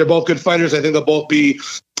do? I think they're both good fighters. I think they'll both be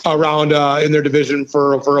around in their division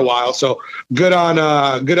for a while. So good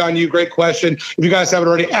on you. Great question. If you guys haven't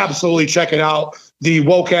already, absolutely check it out. The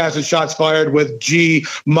Wocast and Shots Fired with G,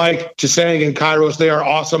 Mike, Chisang, and Kairos. They are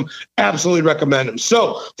awesome. Absolutely recommend them.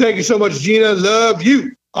 So thank you so much, Gina. Love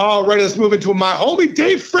you. All right, let's move into my homie,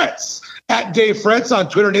 Dave Fretz, at Dave Fretz on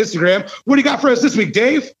Twitter and Instagram. What do you got for us this week,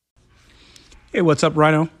 Dave? Hey, what's up,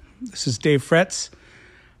 Rhino? This is Dave Fretz,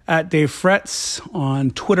 at Dave Fretz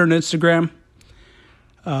on Twitter and Instagram.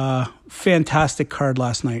 Fantastic card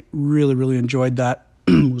last night. Really, really enjoyed that.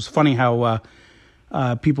 It was funny how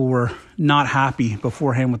people were not happy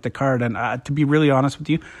beforehand with the card. And to be really honest with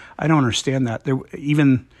you, I don't understand that.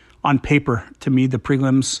 Even on paper, to me, the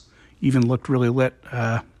prelims even looked really lit.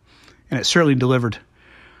 And it certainly delivered.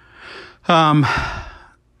 Fun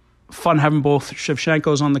having both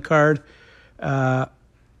Shevchenkos on the card.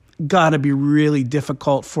 Got to be really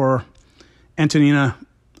difficult for Antonina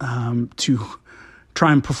to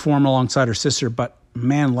try and perform alongside her sister. But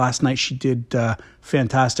man, last night she did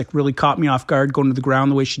fantastic. Really caught me off guard going to the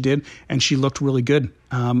ground the way she did, and she looked really good.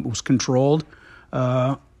 It was controlled.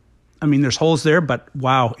 I mean, there's holes there, but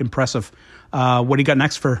wow, impressive. What do you got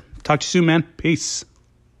next for? Talk to you soon, man. Peace.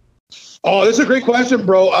 Oh, this is a great question,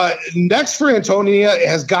 bro. Next for Antonia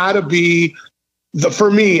has got to be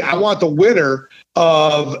for me, I want the winner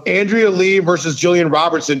of Andrea Lee versus Jillian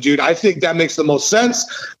Robertson, dude. I think that makes the most sense.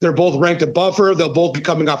 They're both ranked above her. They'll both be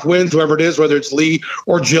coming off wins, whoever it is, whether it's Lee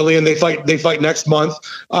or Jillian. They fight next month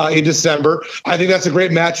in December. I think that's a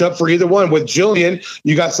great matchup for either one. With Jillian,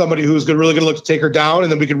 you got somebody who's really going to look to take her down,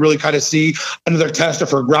 and then we can really kind of see another test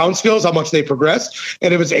of her ground skills, how much they progress.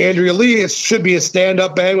 And if it's Andrea Lee, it should be a stand-up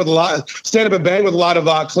and bang with a lot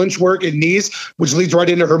of clinch work and knees, which leads right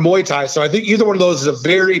into her Muay Thai. So I think either one of those is a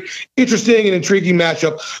very interesting and intriguing intriguing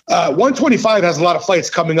matchup. 125 has a lot of fights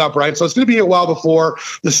coming up, right? So it's going to be a while before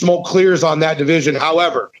the smoke clears on that division.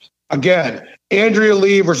 However, again, Andrea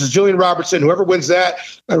Lee versus Jillian Robertson. Whoever wins that,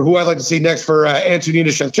 who I'd like to see next for Antonina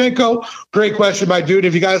Shevchenko. Great question, my dude.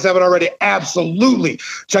 If you guys haven't already, absolutely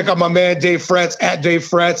check out my man Dave Fretz at Dave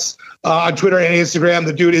Fretz on Twitter and Instagram.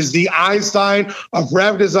 The dude is the Einstein of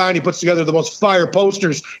graphic design. He puts together the most fire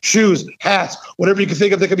posters, shoes, hats, whatever you can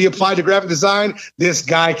think of that can be applied to graphic design. This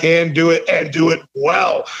guy can do it and do it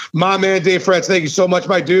well. My man Dave Fretz, thank you so much,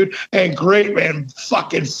 my dude. And great, man,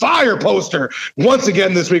 fucking fire poster once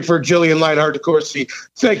again this week for Jillian Lionheart DeCourcy.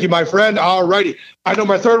 Thank you, my friend. All righty. I know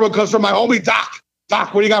my third one comes from my homie, Doc.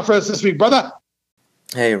 Doc, what do you got for us this week, brother?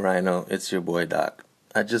 Hey, Rhino. It's your boy, Doc.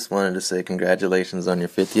 I just wanted to say congratulations on your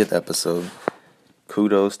 50th episode.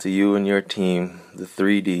 Kudos to you and your team, the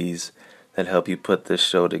 3Ds, that help you put this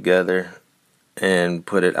show together and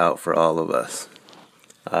put it out for all of us.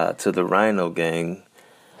 To the Rhino gang,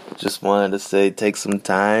 just wanted to say take some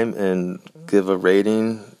time and give a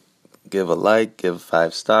rating, give a like, give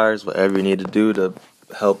 5 stars, whatever you need to do to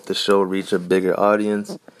help the show reach a bigger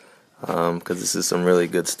audience, because this is some really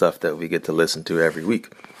good stuff that we get to listen to every week.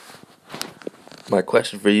 My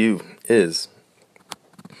question for you is,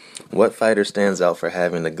 what fighter stands out for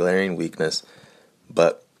having a glaring weakness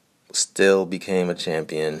but still became a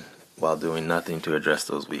champion while doing nothing to address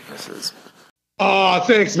those weaknesses? Oh,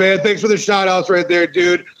 thanks, man. Thanks for the shout-outs right there,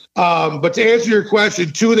 dude. But to answer your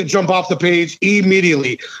question, 2 that jump off the page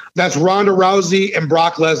immediately. That's Ronda Rousey and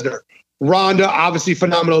Brock Lesnar. Ronda, obviously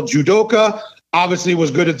phenomenal judoka. Obviously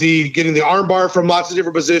was good at getting the armbar from lots of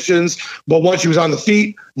different positions. But once she was on the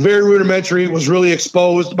feet, very rudimentary, was really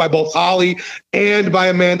exposed by both Holly and by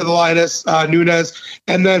Amanda the Lioness Nunes.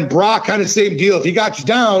 And then Brock, kind of same deal. If he got you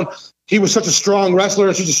down, he was such a strong wrestler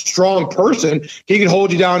and such a strong person. He could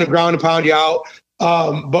hold you down and ground and pound you out.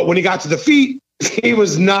 But when he got to the feet, he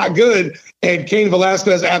was not good. And Cain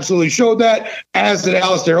Velasquez absolutely showed that, as did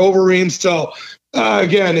Alistair Overeem. So,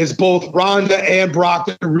 again, it's both Ronda and Brock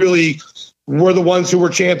that really were the ones who were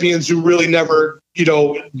champions who really never,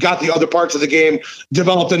 got the other parts of the game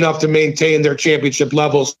developed enough to maintain their championship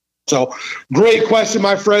levels. So great question,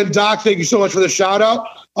 my friend Doc. Thank you so much for the shout out.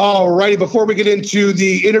 All righty. Before we get into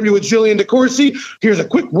the interview with Jillian DeCourcy, here's a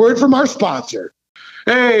quick word from our sponsor.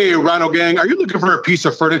 Hey, Rhino Gang, are you looking for a piece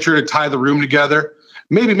of furniture to tie the room together?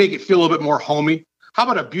 Maybe make it feel a little bit more homey? How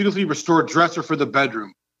about a beautifully restored dresser for the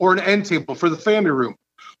bedroom or an end table for the family room?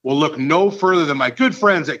 Well, look no further than my good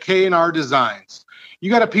friends at K&R Designs. You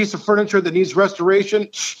got a piece of furniture that needs restoration?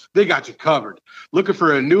 They got you covered. Looking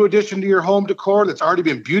for a new addition to your home decor that's already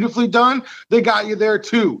been beautifully done? They got you there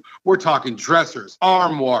too. We're talking dressers,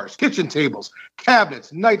 armoires, kitchen tables,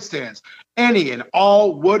 cabinets, nightstands, any and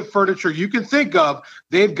all wood furniture you can think of,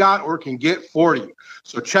 they've got or can get for you.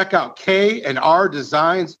 So check out K&R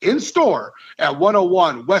Designs in store at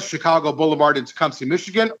 101 West Chicago Boulevard in Tecumseh,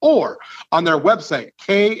 Michigan, or on their website,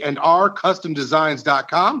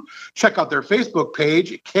 KandRCustomDesigns.com. Check out their Facebook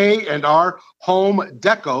page, K&R Home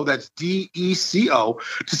Deco, that's DECO,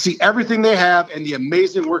 to see everything they have and the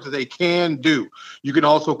amazing work that they can do. You can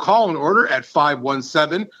also call an order at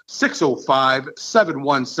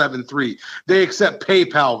 517-605-7173. They accept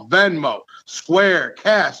PayPal, Venmo, Square,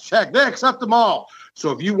 cash, check. They accept them all.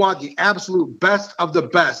 So if you want the absolute best of the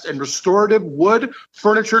best and restorative wood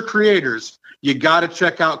furniture creators, you got to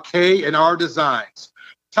check out K&R Designs.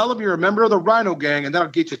 Tell them you're a member of the Rhino Gang, and that'll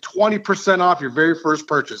get you 20% off your very first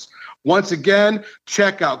purchase. Once again,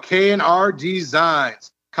 check out K&R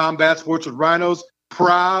Designs. Combat Sports with Rhinos,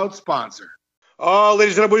 proud sponsor. Oh,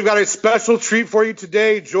 ladies and gentlemen, we've got a special treat for you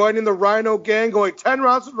today. Joining the Rhino Gang, going 10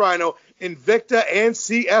 rounds with Rhino, Invicta and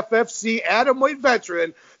CFFC atomweight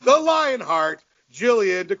veteran, the Lionheart,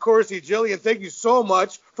 Jillian DeCourcy. Jillian, thank you so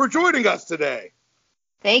much for joining us today.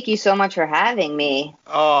 Thank you so much for having me.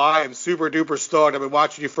 Oh, I am super duper stoked. I've been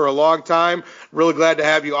watching you for a long time. Really glad to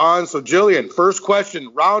have you on. So, Jillian, first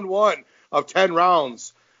question, round 1 of 10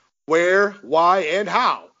 rounds. Where, why, and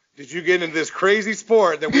how did you get into this crazy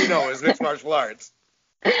sport that we know as mixed martial arts?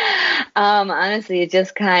 Honestly, it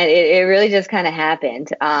really just kind of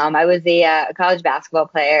happened. I was a college basketball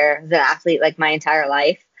player. I was an athlete like my entire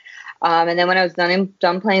life. And then when I was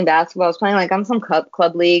done playing basketball, I was playing like on some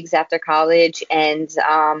club leagues after college. And,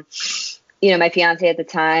 my fiance at the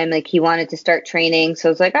time, like he wanted to start training. So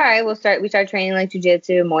I was like, all right, we started training like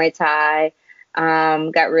jujitsu, Muay Thai.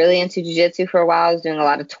 Got really into jujitsu for a while. I was doing a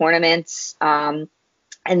lot of tournaments.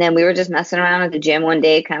 And then we were just messing around at the gym one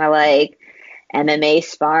day, kind of like MMA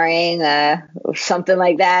sparring, or something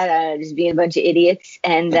like that, just being a bunch of idiots.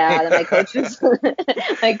 And then my coach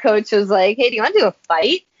was like, hey, do you want to do a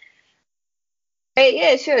fight? Right,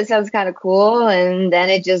 yeah, sure. It sounds kind of cool, and then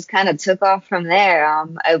it just kind of took off from there.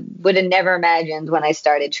 I would have never imagined when I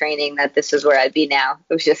started training that this is where I'd be now.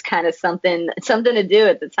 It was just kind of something to do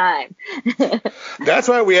at the time. That's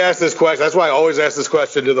why we ask this question. That's why I always ask this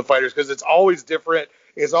question to the fighters, because it's always different.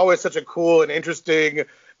 It's always such a cool and interesting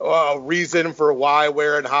reason for why,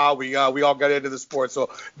 where, and how we all got into the sport. So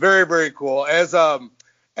very, very cool.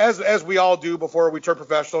 As we all do before we turn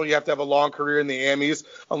professional, you have to have a long career in the Amis,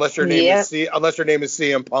 unless your name is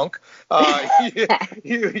CM Punk.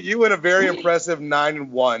 You went a very impressive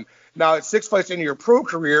 9-1. Now, at 6 fights into your pro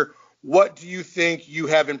career, what do you think you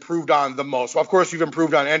have improved on the most? Well, of course, you've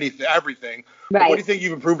improved on everything. Right. What do you think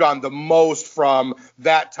you've improved on the most from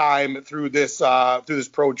that time through this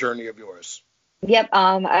pro journey of yours? Yep.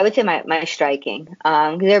 I would say my striking.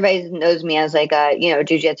 Because everybody knows me as like a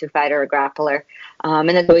jiu-jitsu fighter, a grappler. And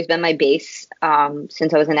that's always been my base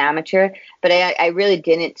since I was an amateur. But I really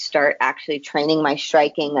didn't start actually training my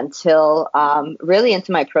striking until really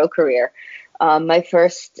into my pro career. My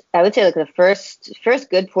first, I would say like the first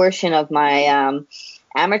good portion of my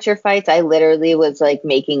amateur fights, I literally was like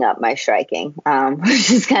making up my striking.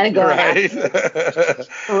 Just kind of going out,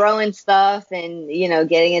 throwing stuff and,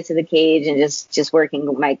 getting into the cage and just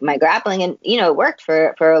working my grappling. And, it worked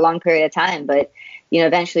for a long period of time. But,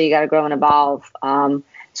 eventually you got to grow and evolve.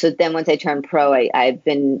 So then once I turned pro, I've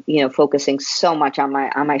been, focusing so much on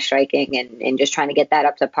my striking and just trying to get that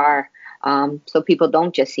up to par. So people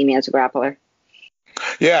don't just see me as a grappler.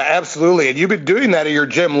 Yeah, absolutely. And you've been doing that at your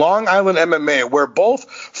gym, Long Island MMA, where both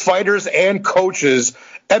fighters and coaches,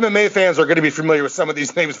 MMA fans are going to be familiar with some of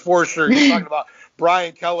these names for sure. You're talking about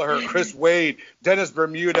Brian Kelleher, Chris Wade, Dennis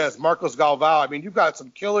Bermudez, Marcos Galvao. I mean, you've got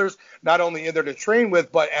some killers not only in there to train with,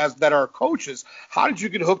 but that are coaches. How did you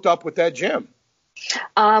get hooked up with that gym?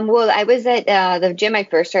 Well, I was at the gym I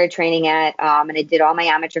first started training at, and I did all my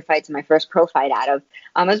amateur fights and my first pro fight out of.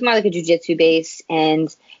 It was more like a jiu-jitsu base,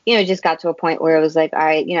 and it just got to a point where it was like, all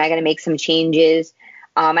right, I got to make some changes.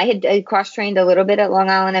 I had cross-trained a little bit at Long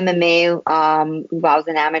Island MMA while I was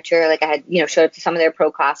an amateur. Like I had, showed up to some of their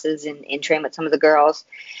pro classes and trained with some of the girls.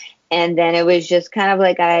 And then it was just kind of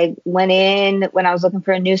like I went in when I was looking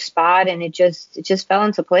for a new spot, and it just fell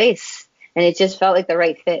into place, and it just felt like the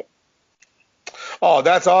right fit. Oh,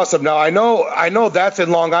 that's awesome. Now, I know that's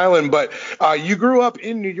in Long Island, but you grew up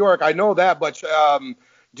in New York. I know that, but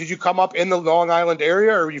did you come up in the Long Island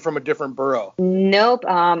area, or are you from a different borough? Nope.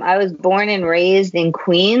 I was born and raised in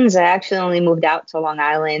Queens. I actually only moved out to Long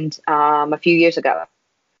Island a few years ago.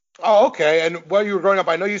 Oh, okay. And while you were growing up,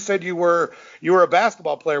 I know you said you were a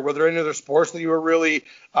basketball player. Were there any other sports that you were really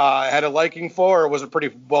had a liking for, or was it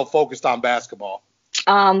pretty well focused on basketball?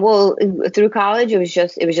 Well, through college, it was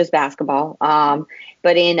just basketball.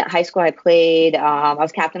 But in high school, I played. I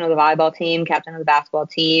was captain of the volleyball team, captain of the basketball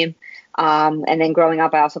team, and then growing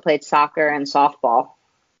up, I also played soccer and softball.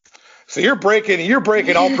 So you're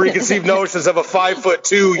breaking all preconceived notions of a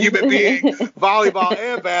 5'2" human being, volleyball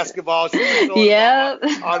and basketball. Yep.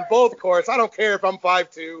 On both courts. I don't care if I'm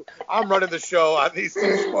 5'2". I'm running the show on these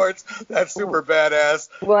two sports. That's super badass.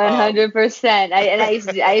 100%. I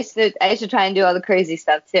used to try and do all the crazy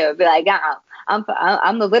stuff too. I'd be like, I'm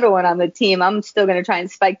the little one on the team. I'm still gonna try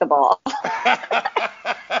and spike the ball.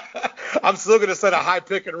 I'm still going to set a high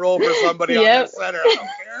pick and roll for somebody on the center. I don't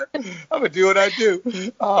care. I'm going to do what I do.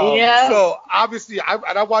 So obviously,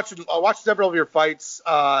 I watched several of your fights,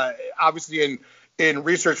 obviously in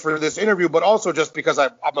research for this interview, but also just because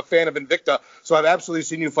I'm a fan of Invicta, so I've absolutely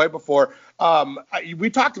seen you fight before. We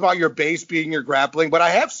talked about your base being your grappling, but I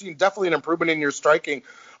have seen definitely an improvement in your striking.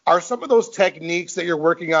 Are some of those techniques that you're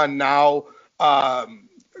working on now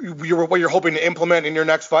what you're hoping to implement in your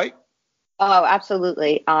next fight? Oh,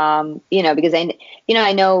 absolutely. Because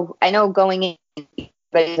I know going in,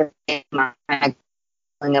 but my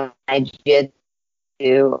jiu-jitsu,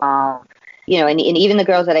 and even the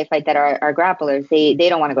girls that I fight that are grapplers, they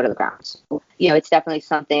don't want to go to the ground. So, it's definitely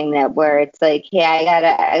something that where it's like, hey,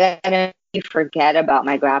 I gotta forget about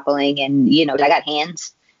my grappling, and I got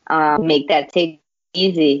hands. Make that take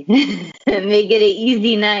easy. Make it an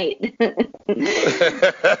easy night.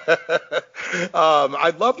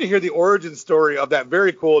 I'd love to hear the origin story of that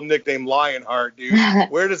very cool nickname Lionheart, dude.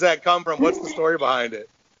 Where does that come from? What's the story behind it?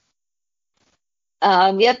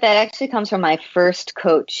 That actually comes from my first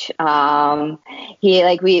coach. We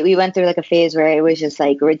went through like a phase where it was just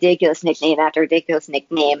like ridiculous nickname after ridiculous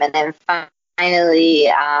nickname, and then finally,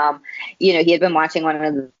 he had been watching one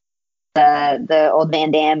of the old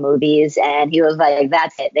Van Damme movies, and he was like,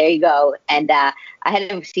 that's it, there you go. And I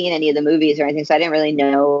hadn't seen any of the movies or anything, so I didn't really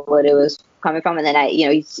know what it was coming from. And then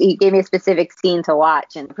he gave me a specific scene to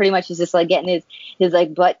watch, and pretty much he's just like getting his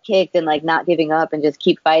like butt kicked and like not giving up and just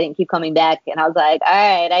keep fighting, keep coming back. And I was like, all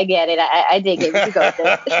right, I get it. I dig it. We can go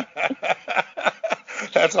with it.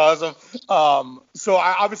 That's awesome. So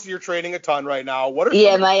obviously you're training a ton right now. What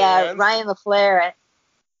are my Ryan LaFleur.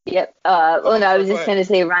 Yep. I was just going to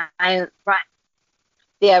say Ryan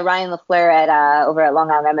LaFleur at over at Long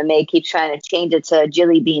Island MMA keeps trying to change it to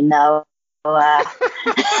Jilly Bean though. So,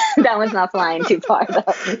 that one's not flying too far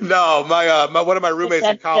though. No, my one of my roommates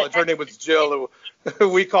in college, her name was Jill.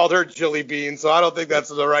 We called her Jilly Bean, so I don't think that's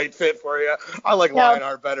the right fit for you. I like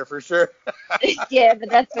Lionheart better for sure. Yeah, but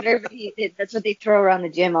that's what everybody. That's what they throw around the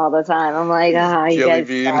gym all the time. I'm like, you Jilly guys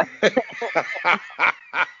Bean.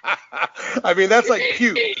 I mean, that's like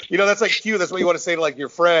cute. That's like cute. That's what you want to say to like your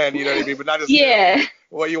friend. You know what I mean? But not just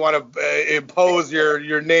what you want to impose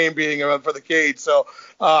your name being for the cage. So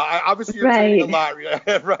obviously you're training a lot,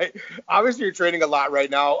 right? Obviously you're training a lot right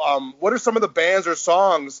now. What are some of the bands or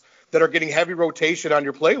songs that are getting heavy rotation on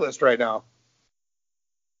your playlist right now?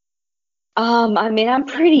 I mean, I'm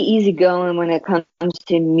pretty easygoing when it comes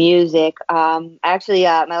to music. Actually,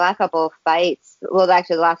 my last couple of fights, the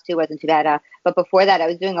last two wasn't too bad. But before that, I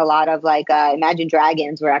was doing a lot of like Imagine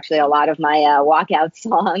Dragons were actually a lot of my walkout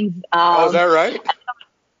songs. Is that right?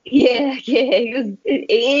 Yeah, it was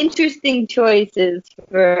interesting choices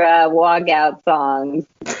for walkout songs,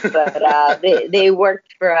 but they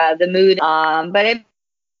worked for the mood. But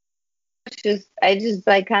I just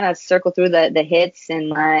like kind of circle through the hits and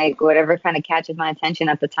like whatever kind of catches my attention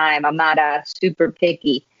at the time. I'm not super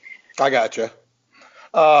picky. I gotcha.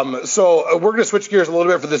 So we're going to switch gears a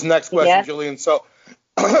little bit for this next question, Jillian. So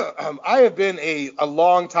I have been a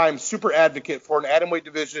long time super advocate for an atomweight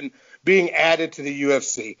division being added to the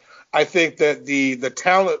UFC. I think that the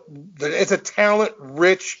talent, it's a talent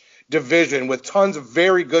rich division with tons of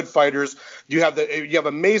very good fighters. You have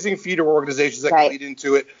amazing feeder organizations that can lead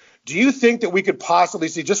into it. Do you think that we could possibly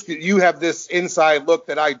see, just you have this inside look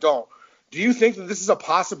that I don't, do you think that this is a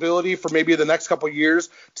possibility for maybe the next couple of years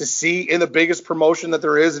to see in the biggest promotion that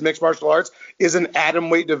there is in mixed martial arts is an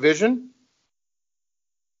atomweight division?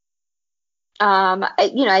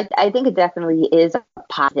 I think it definitely is a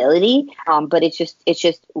possibility, but it's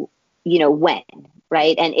just when,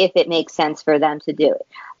 right? And if it makes sense for them to do it.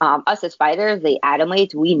 Us as fighters, the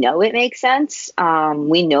atomweights, we know it makes sense.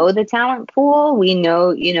 We know the talent pool. We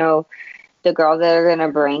know, the girls that are going to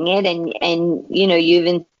bring it. And you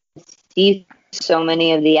even see so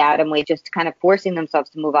many of the atomweights just kind of forcing themselves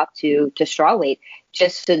to move up to strawweight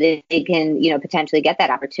just so that they can, potentially get that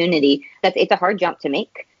opportunity. It's a hard jump to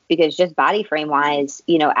make because just body frame wise,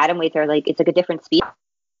 atomweights are like, it's like a different speed.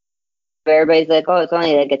 Everybody's like, oh, it's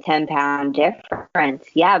only like a 10-pound difference.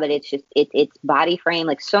 Yeah, but it's just it's body frame.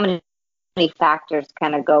 Like so many factors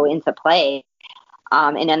kind of go into play.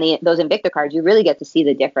 And then those Invicta cards, you really get to see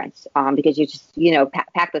the difference because you just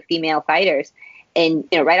packed with female fighters, and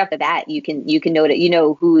right off the bat you can know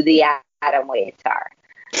that who the atomweights are.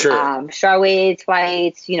 Sure. Strawweights,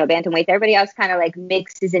 flyweights, bantamweights. Everybody else kind of like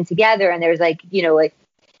mixes in together, and there's like like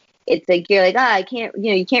it's like you're like I can't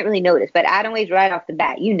you can't really notice, but atomweights right off the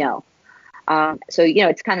bat So,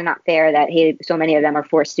 it's kind of not fair that, so many of them are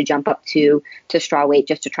forced to jump up to strawweight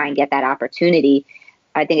just to try and get that opportunity.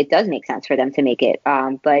 I think it does make sense for them to make it.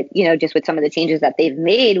 But, just with some of the changes that they've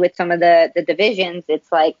made with some of the divisions,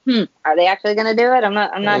 it's like, are they actually going to do it? I'm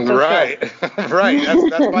not so sure. Right.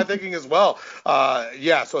 That's my thinking as well.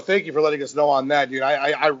 So thank you for letting us know on that, dude.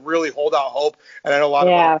 I really hold out hope, and I know a lot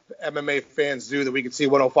of MMA fans do, that we can see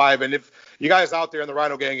 105. And if you guys out there in the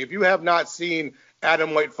Rhino Gang, if you have not seen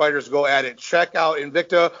atomweight fighters go at it, check out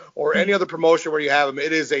Invicta or any other promotion where you have them.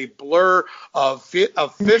 It is a blur of fists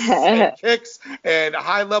and kicks and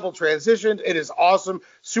high level transition. It is awesome.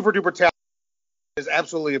 Super duper talent is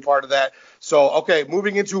absolutely a part of that. So, okay,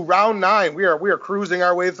 moving into round 9, we are cruising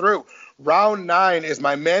our way through. Round 9 is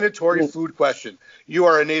my mandatory food question. You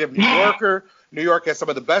are a native New Yorker. New York has some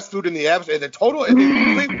of the best food in the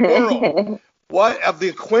complete world. What of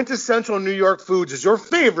the quintessential New York foods is your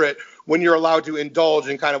favorite when you're allowed to indulge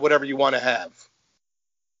in kind of whatever you want to have?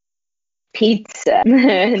 Pizza.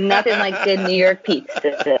 Nothing like good New York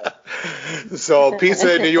pizza. So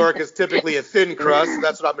pizza in New York is typically a thin crust.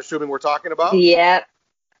 That's what I'm assuming we're talking about? Yep.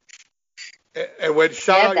 And when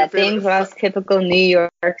shout out that your favorite thin crust, typical New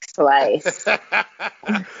York slice.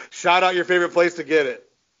 Shout out your favorite place to get it.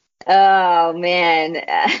 Oh, man.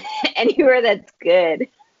 Anywhere that's good.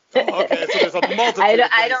 Okay, so there's a multitude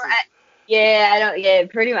of places.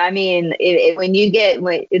 Pretty much. I mean, when you get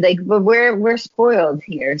but we're spoiled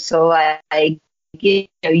here, so you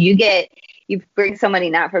you bring somebody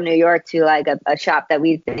not from New York to like a shop that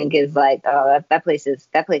we think is like, oh, that place is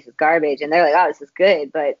garbage, and they're like, oh, this is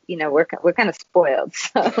good, but you know, we're kind of spoiled,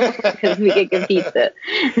 so because we get good pizza.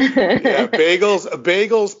 Yeah,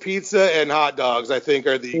 bagels, pizza, and hot dogs, I think,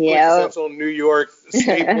 are the quintessential New York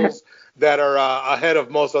staples that are ahead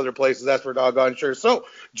of most other places. That's for doggone sure. So,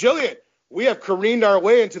 Jillian, we have careened our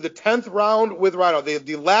way into the 10th round with Rhino,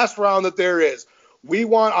 the last round that there is. We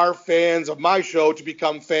want our fans of my show to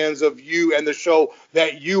become fans of you and the show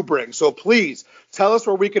that you bring. So please tell us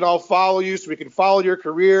where we can all follow you so we can follow your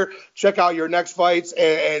career, check out your next fights,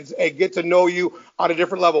 and get to know you on a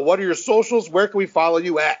different level. What are your socials? Where can we follow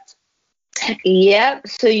you at? Yep.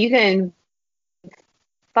 So you can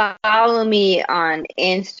follow me on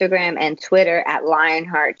Instagram and Twitter at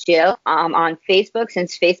Lionheart Jill. On Facebook,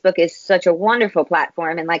 since Facebook is such a wonderful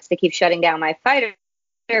platform and likes to keep shutting down my fighter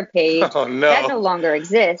page, that no longer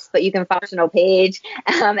exists, but you can follow my personal page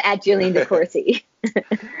at Jillian DeCourcy.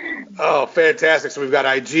 Oh, fantastic. So we've got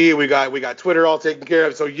IG, we got Twitter all taken care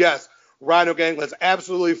of. So yes, Rhino Gang, let's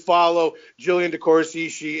absolutely follow Jillian DeCourcy.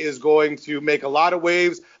 She is going to make a lot of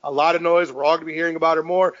waves, a lot of noise. We're all going to be hearing about her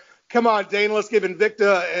more. Come on, Dana, let's give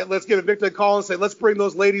Invicta a call and say, let's bring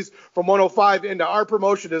those ladies from 105 into our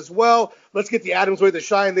promotion as well. Let's get the Adams Way the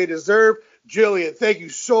shine they deserve. Jillian, thank you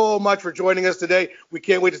so much for joining us today. We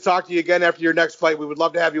can't wait to talk to you again after your next fight. We would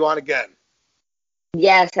love to have you on again.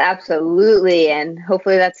 Yes, absolutely, and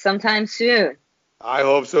hopefully that's sometime soon. I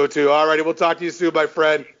hope so, too. All righty, we'll talk to you soon, my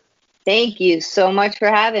friend. Thank you so much for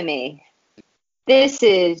having me. This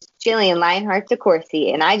is Jillian Lionheart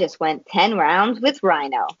DeCourcy, and I just went 10 rounds with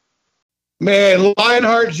Rhino. Man,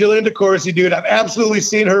 Lionheart, Jillian DeCourcy, dude, I've absolutely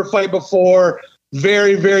seen her fight before.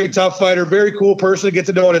 Very, very tough fighter. Very cool person to get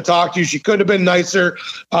to know and to talk to. She couldn't have been nicer.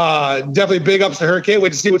 Definitely big ups to her. Can't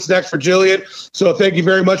wait to see what's next for Jillian. So thank you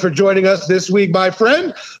very much for joining us this week, my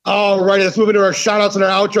friend. All right, let's move into our shout-outs and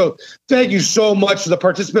our outro. Thank you so much to the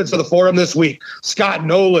participants of the forum this week. Scott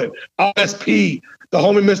Nolan, RSP, the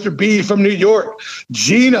homie Mr. B from New York,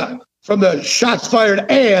 Gina from the Shots Fired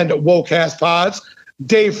and Wocast Pods,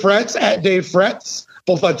 Dave Fretz at Dave Fretz,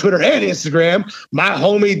 both on Twitter and Instagram, my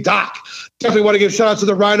homie Doc. Definitely want to give shout outs to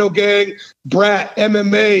the Rhino Gang, Brat,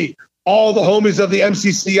 MMA, all the homies of the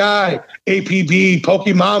MCCI, APB,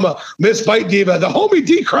 Pokemama, Miss Fight Diva, the homie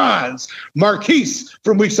D-Crons, Marquise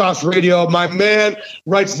from Weak Sauce Radio. My man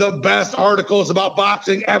writes the best articles about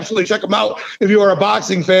boxing. Absolutely check him out if you are a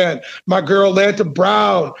boxing fan. My girl Lanta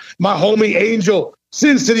Brown, my homie Angel,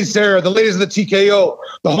 Sin City Sarah, the ladies of the TKO,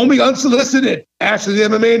 the homie Unsolicited, Ashley the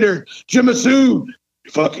MMA Nerd, Jim Asood,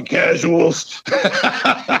 fucking casuals.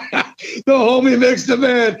 The homie Mixed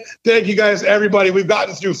Man. Thank you guys, everybody. We've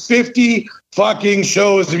gotten through 50 fucking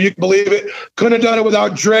shows, if you can believe it. Couldn't have done it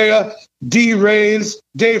without Drea, D Reigns,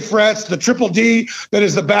 Dave Fretz, the Triple D that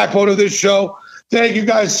is the backbone of this show. Thank you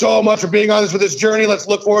guys so much for being on this with this journey. Let's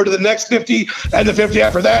look forward to the next 50 and the 50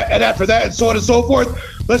 after that and after that and so on and so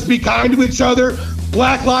forth. Let's be kind to each other.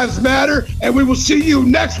 Black Lives Matter, and we will see you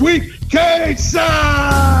next week. Cage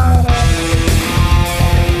Side!